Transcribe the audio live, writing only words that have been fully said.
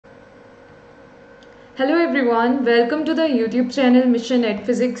Hello everyone, welcome to the YouTube channel Mission at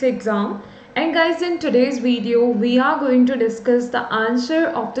Physics Exam. And guys, in today's video we are going to discuss the answer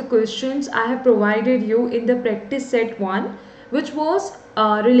of the questions I have provided you in the practice set 1, which was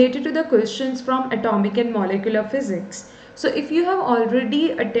related to the questions from atomic and molecular physics. So if you have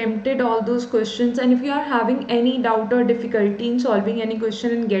already attempted all those questions and if you are having any doubt or difficulty in solving any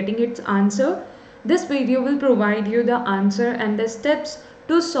question and getting its answer, this video will provide you the answer and the steps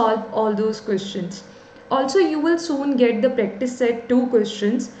to solve all those questions. Also, you will soon get the practice set 2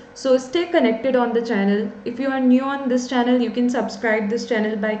 questions. So stay connected on the channel. If you are new on this channel, you can subscribe this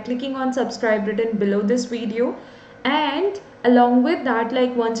channel by clicking on subscribe button below this video. And along with that,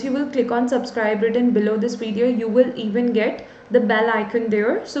 like once you will click on subscribe button below this video, you will even get the bell icon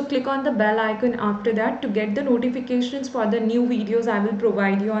there. So click on the bell icon after that to get the notifications for the new videos I will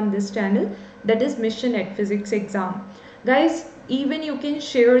provide you on this channel, that is Mission at Physics Exam. Guys, even you can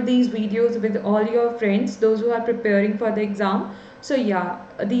share these videos with all your friends, those who are preparing for the exam. So yeah,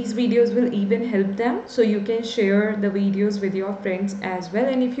 these videos will even help them, so you can share the videos with your friends as well,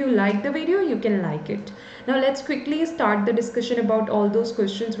 and if you like the video you can like it. Now let's quickly start the discussion about all those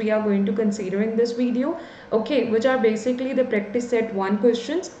questions we are going to consider in this video, okay, which are basically the practice set 1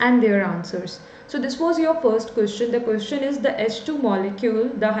 questions and their answers. So this was your first question. The question is the H2 molecule,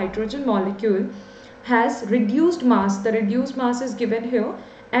 the hydrogen molecule, has reduced mass. The reduced mass is given here,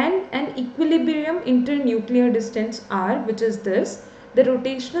 and an equilibrium internuclear distance r, which is this. The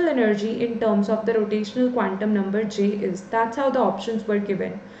rotational energy in terms of the rotational quantum number J is. That's how the options were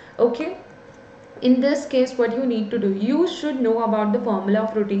given. Okay. In this case, what you need to do, you should know about the formula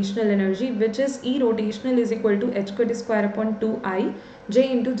of rotational energy, which is E rotational is equal to h square upon 2I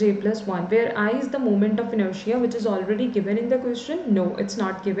J into J plus 1, where I is the moment of inertia, which is already given in the question. No, it's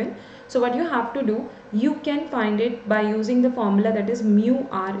not given. So what you have to do, you can find it by using the formula, that is mu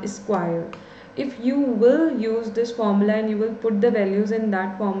r square. If you will use this formula and you will put the values in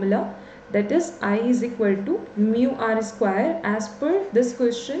that formula, that is I is equal to mu r square as per this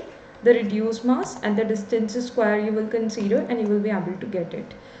question, the reduced mass and the distance square you will consider, and you will be able to get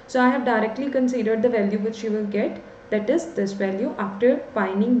it. So I have directly considered the value which you will get, that is this value, after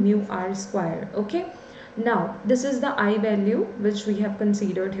finding mu r square. Okay. Now this is the I value which we have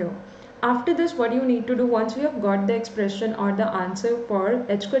considered here. After this, what you need to do, once you have got the expression or the answer for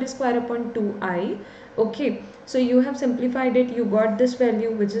h square upon 2I, okay, so you have simplified it, you got this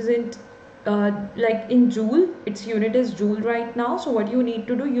value which is in like in joule, its unit is joule right now. So what you need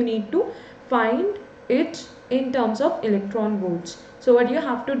to do, you need to find it in terms of electron volts. So what you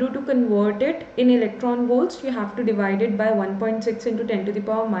have to do to convert it in electron volts, you have to divide it by 1.6 into 10 to the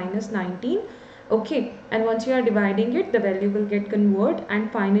power minus 19. Okay, and once you are dividing it, the value will get converted,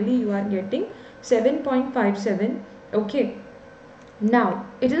 and finally you are getting 7.57. okay. Now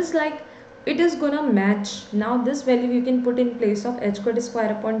it is like, it is gonna match. Now this value you can put in place of h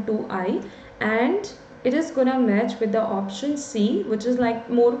square upon 2I, and it is gonna match with the option C, which is like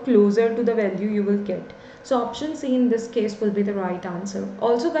more closer to the value you will get. So option C in this case will be the right answer.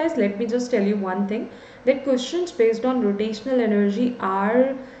 Also guys, let me just tell you one thing, that questions based on rotational energy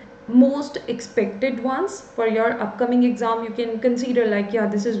are most expected ones for your upcoming exam. You can consider like, yeah,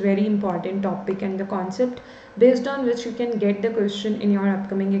 this is very important topic and the concept based on which you can get the question in your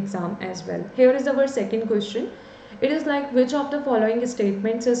upcoming exam as well. Here is our second question. It is like, which of the following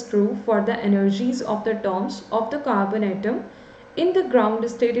statements is true for the energies of the terms of the carbon atom in the ground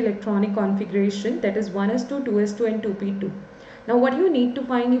state electronic configuration, that is 1s2, 2s2 and 2p2. Now what you need to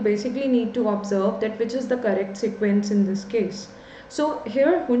find, you basically need to observe that which is the correct sequence in this case. So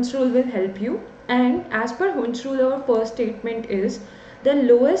here Hund's rule will help you, and as per Hund's rule, our first statement is the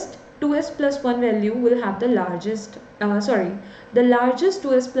lowest 2s plus 1 value will have the largest, the largest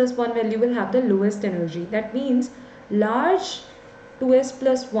 2s plus 1 value will have the lowest energy. That means large 2s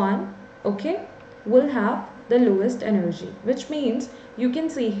plus 1, okay, will have the lowest energy, which means you can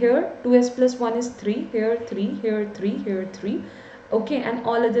see here 2s plus 1 is 3, here 3, here 3, here 3. Okay, and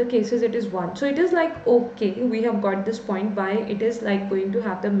all other cases it is 1. So it is like, okay, we have got this point by it is like going to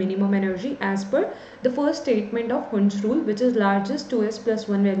have the minimum energy as per the first statement of Hund's rule, which is largest 2s plus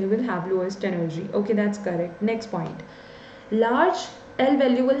 1 value will have lowest energy. Okay, that's correct. Next point, large L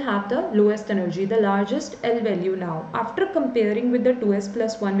value will have the lowest energy, the largest L value. Now after comparing with the 2s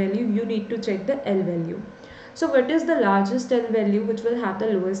plus 1 value, you need to check the L value. So what is the largest L value which will have the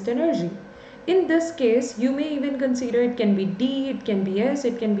lowest energy? In this case, you may even consider it can be D, it can be S,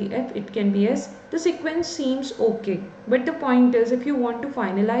 it can be F, it can be S. The sequence seems okay. But the point is, if you want to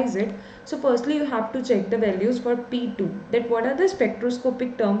finalize it, so firstly you have to check the values for P2. That what are the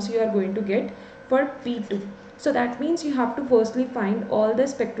spectroscopic terms you are going to get for P2. So that means you have to firstly find all the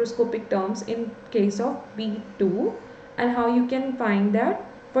spectroscopic terms in case of B2, and how you can find that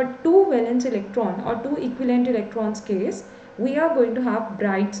for two valence electron or two equivalent electrons case, we are going to have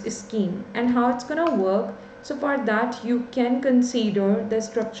Bright's scheme, and how it's gonna work. So for that you can consider the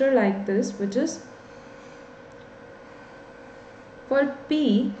structure like this, which is for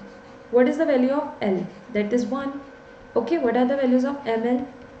P, what is the value of L? That is 1. Okay, what are the values of Ml?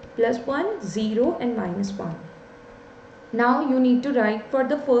 Plus 1, 0 and minus 1. Now you need to write for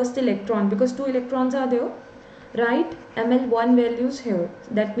the first electron, because two electrons are there. Write Ml1 values here.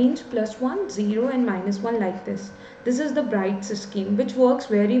 That means plus 1, 0 and minus 1 like this. This is the Bright's scheme, which works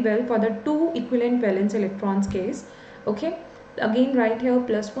very well for the two equivalent valence electrons case. Okay. Again write here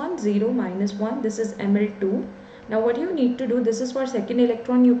plus 1, 0, minus 1. This is Ml2. Now what you need to do, this is for second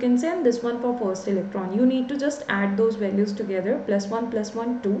electron you can say, and this one for first electron. You need to just add those values together. Plus 1,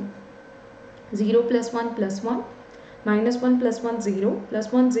 2. 0 plus 1 plus 1. Minus 1 plus 1 0,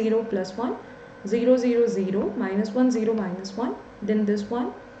 plus 1 0 plus 1, 0 0 0, minus 1 0 minus 1, then this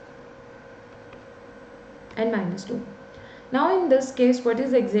one and minus 2. Now in this case, what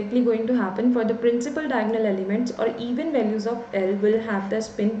is exactly going to happen? For the principal diagonal elements or even values of L will have the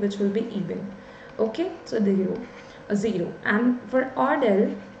spin which will be even. Okay, so 0, and for odd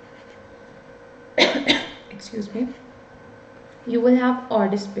L excuse me, you will have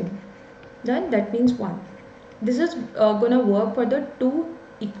odd spin. Done. That means 1. This is gonna work for the two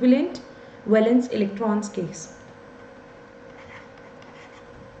equivalent valence electrons case.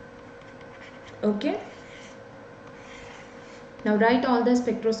 Okay. Now write all the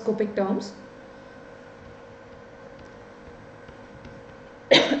spectroscopic terms.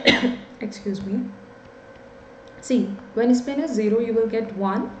 Excuse me. See, when spin is 0, you will get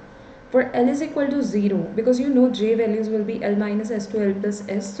 1. For L is equal to 0, because you know J values will be L minus S to L plus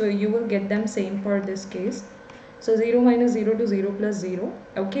S, so you will get them same for this case. So 0 minus 0 to 0 plus 0.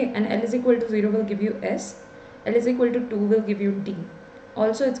 Okay, and L is equal to 0 will give you S. L is equal to 2 will give you D.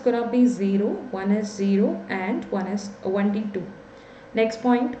 Also it's gonna be 0, 1 is 0 and 1 is 1D2. Next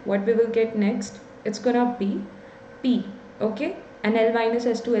point, what we will get next? It's gonna be P. Okay, and L minus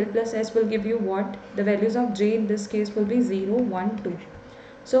S to L plus S will give you what? The values of J in this case will be 0, 1, 2.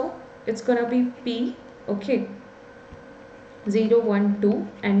 So it's gonna be P. Okay, 0, 1, 2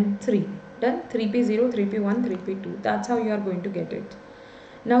 and 3. Done. 3p0, 3p1, 3p2. That's how you are going to get it.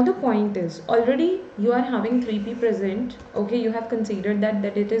 Now the point is, already you are having 3p present. Okay, you have considered that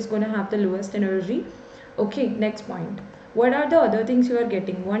it is going to have the lowest energy. Okay, next point. What are the other things you are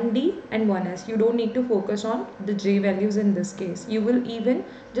getting? 1d and 1s. You don't need to focus on the j values in this case. You will even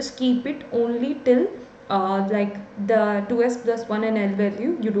just keep it only till like the 2s plus 1 and L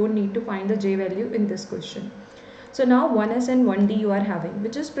value. You don't need to find the j value in this question. So now 1s and 1d you are having,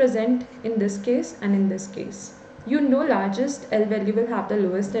 which is present in this case and in this case. You know largest L value will have the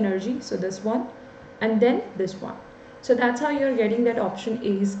lowest energy, so this one and then this one. So that's how you are getting that option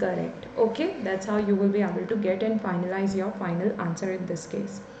A is correct. Okay, that's how you will be able to get and finalize your final answer in this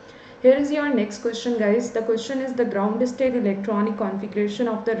case. Here is your next question, guys. The question is the ground state electronic configuration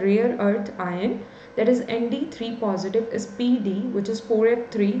of the rare earth ion, that is Nd3 positive, is Pd, which is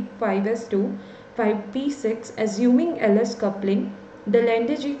 4f3, 5s2, 5p6, assuming Ls coupling. The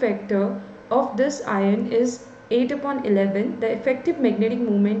Landage factor of this ion is 8 upon 11. The effective magnetic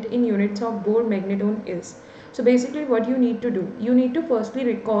moment in units of Bohr magneton is. So basically what you need to do, you need to firstly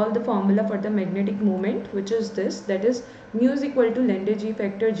recall the formula for the magnetic moment, which is this, that is mu is equal to Landage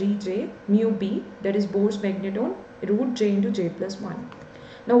factor Gj mu b, that is Bohr's magneton, root j into j plus 1.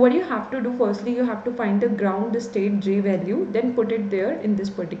 Now what you have to do, firstly you have to find the ground state j value, then put it there in this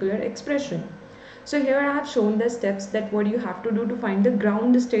particular expression. So here I have shown the steps that what you have to do to find the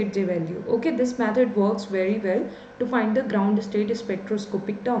ground state j value. Okay, this method works very well to find the ground state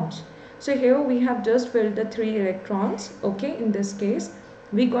spectroscopic terms. So here we have just filled the 3 electrons. Okay, in this case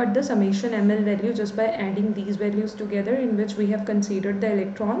we got the summation ml value just by adding these values together, in which we have considered the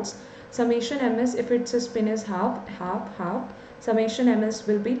electrons. Summation ms, if its spin is half, summation ms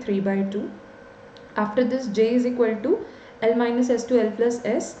will be 3 by 2. After this, j is equal to L minus S to L plus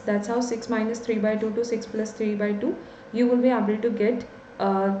S. That's how 6 minus 3 by 2 to 6 plus 3 by 2. You will be able to get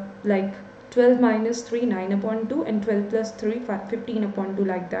like 12 minus 3, 9 upon 2, and 12 plus 3, 15 upon 2,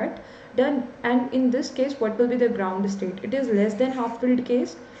 like that. Done. And in this case, what will be the ground state? It is less than half filled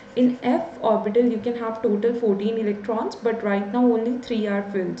case. In F orbital, you can have total 14 electrons, but right now only 3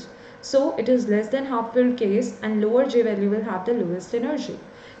 are filled. So it is less than half filled case, and lower J value will have the lowest energy.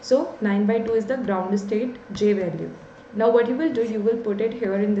 So 9 by 2 is the ground state J value. Now what you will do, you will put it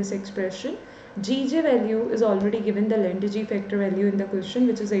here in this expression, Gj value is already given, the length G factor value in the question,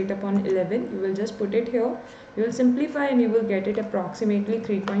 which is 8 upon 11. You will just put it here. You will simplify and you will get it approximately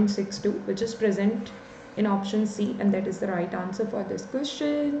 3.62, which is present in option C, and that is the right answer for this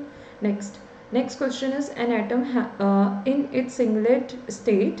question. Next question is, an atom in its singlet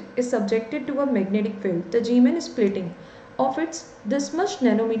state is subjected to a magnetic field. The Gman is splitting of its this much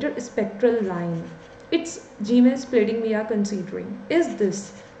nanometer spectral line. Its Gman splitting we are considering is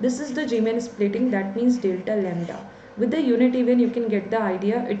this. This is the Gman splitting, that means delta lambda. With the unit even you can get the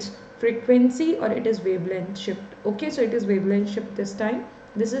idea, it's frequency or it is wavelength shift. Okay, so it is wavelength shift this time.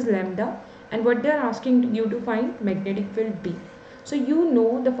 This is lambda, and what they are asking you to find, magnetic field B. So you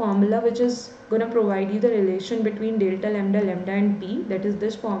know the formula which is going to provide you the relation between delta lambda, lambda and B, that is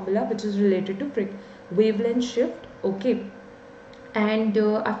this formula which is related to wavelength shift. Okay, and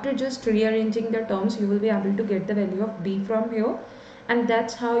after just rearranging the terms you will be able to get the value of B from here, and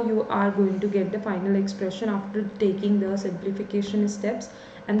that's how you are going to get the final expression after taking the simplification steps,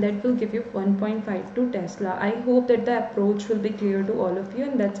 and that will give you 1.52 Tesla. I hope that the approach will be clear to all of you,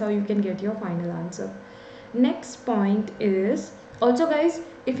 and that's how you can get your final answer. Next point is, also guys,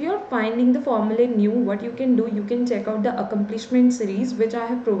 if you are finding the formula new, what you can do, you can check out the accomplishment series which I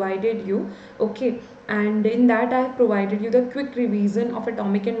have provided you. Okay, and in that I have provided you the quick revision of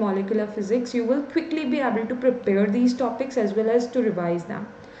atomic and molecular physics. You will quickly be able to prepare these topics as well as to revise them.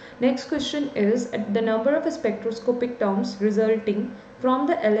 Next question is, the number of spectroscopic terms resulting from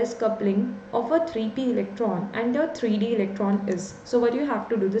the LS coupling of a 3p electron and a 3d electron is. So what you have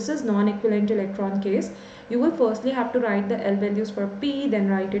to do, this is non-equivalent electron case. You will firstly have to write the L values for P, then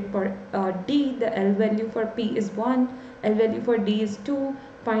write it for D. The L value for P is 1, L value for D is 2.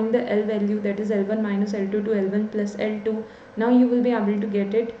 Find the L value, that is L1 minus L2 to L1 plus L2. Now you will be able to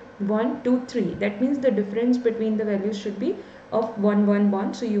get it 1, 2, 3. That means the difference between the values should be of 1, 1,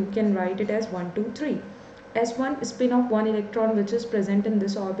 1. So you can write it as 1, 2, 3. S1 spin of one electron which is present in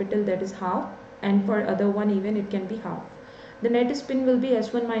this orbital, that is half, and for other one even it can be half. The net spin will be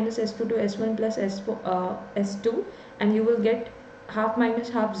S1 minus S2 to S1 plus S2, and you will get half minus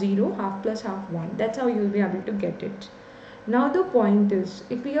half 0, half plus half 1. That's how you will be able to get it. Now the point is,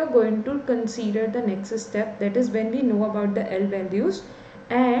 if we are going to consider the next step, that is when we know about the L values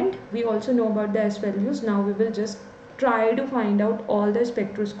and we also know about the S values, now we will just try to find out all the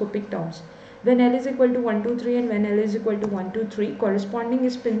spectroscopic terms. When L is equal to 1, 2, 3 and when L is equal to 1, 2, 3, corresponding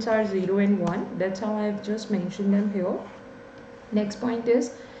spins are 0 and 1. That's how I have just mentioned them here. Next point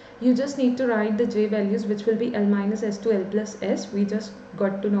is, you just need to write the J values, which will be L minus S to L plus S. We just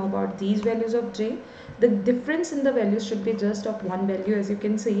got to know about these values of J. The difference in the values should be just of one value, as you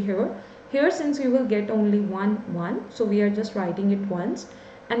can see here. Here, since you will get only 1, 1, so we are just writing it once.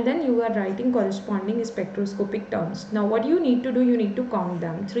 And then you are writing corresponding spectroscopic terms. Now what you need to do, you need to count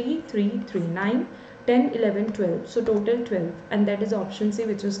them. 3, 3, 3, 9, 10, 11, 12. So total 12. And that is option C,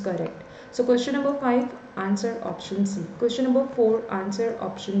 which is correct. So question number 5, answer option C. Question number 4, answer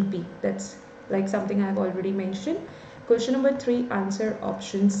option B. That's like something I have already mentioned. Question number 3, answer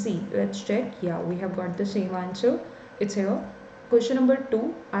option C. Let's check. Yeah, we have got the same answer. It's here. Question number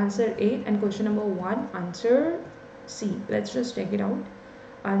 2, answer A, and question number 1, answer C. Let's just check it out.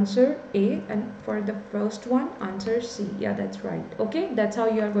 Answer A, and for the first one, answer C. Yeah, that's right. Okay, that's how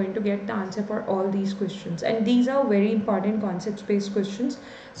you are going to get the answer for all these questions, and these are very important concepts based questions.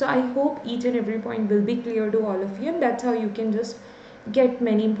 So I hope each and every point will be clear to all of you, and that's how you can just get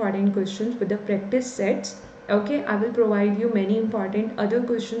many important questions with the practice sets. Okay, I will provide you many important other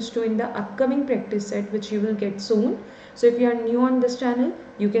questions too in the upcoming practice set, which you will get soon. So if you are new on this channel,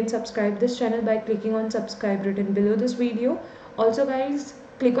 you can subscribe this channel by clicking on subscribe written below this video. Also guys,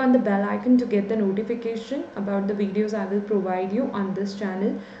 click on the bell icon to get the notification about the videos I will provide you on this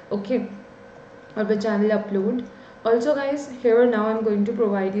channel, okay, or which I will upload. Also guys, here now I'm going to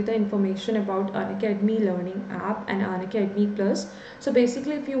provide you the information about Unacademy Learning app and Unacademy Plus. So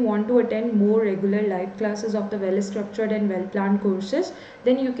basically, if you want to attend more regular live classes of the well-structured and well-planned courses,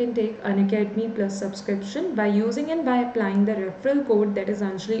 then you can take Unacademy Plus subscription by using and by applying the referral code, that is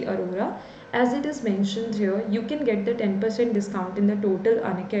Anjali Arora. As it is mentioned here, you can get the 10% discount in the total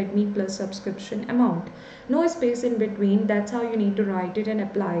Unacademy Plus subscription amount. No space in between. That's how you need to write it and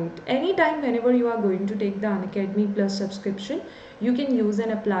apply it. Anytime whenever you are going to take the Unacademy Plus subscription, you can use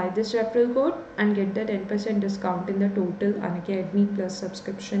and apply this referral code and get the 10% discount in the total Unacademy Plus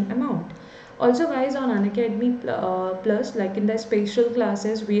subscription amount. Also guys, on Unacademy Plus, like in the special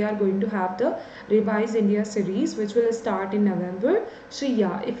classes, we are going to have the Revise India series, which will start in November. So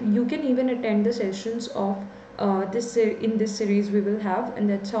yeah, if you can even attend the sessions of in this series we will have, and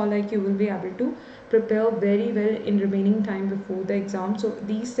that's how like you will be able to prepare very well in remaining time before the exam. So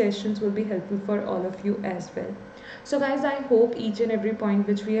these sessions will be helpful for all of you as well. So guys, I hope each and every point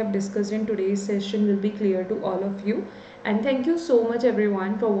which we have discussed in today's session will be clear to all of you, and thank you so much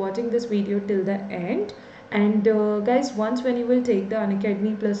everyone for watching this video till the end. And guys, once when you will take the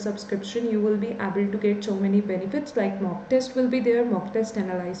Unacademy Plus subscription, you will be able to get so many benefits, like mock test will be there, mock test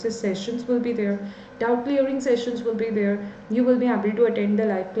analysis sessions will be there, doubt clearing sessions will be there. You will be able to attend the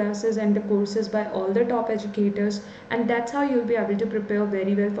live classes and the courses by all the top educators, and that's how you'll be able to prepare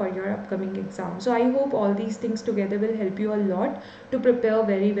very well for your upcoming exam. So I hope all these things together will help you a lot to prepare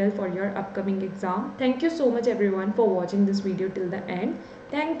very well for your upcoming exam. Thank you so much everyone for watching this video till the end.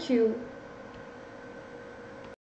 Thank you.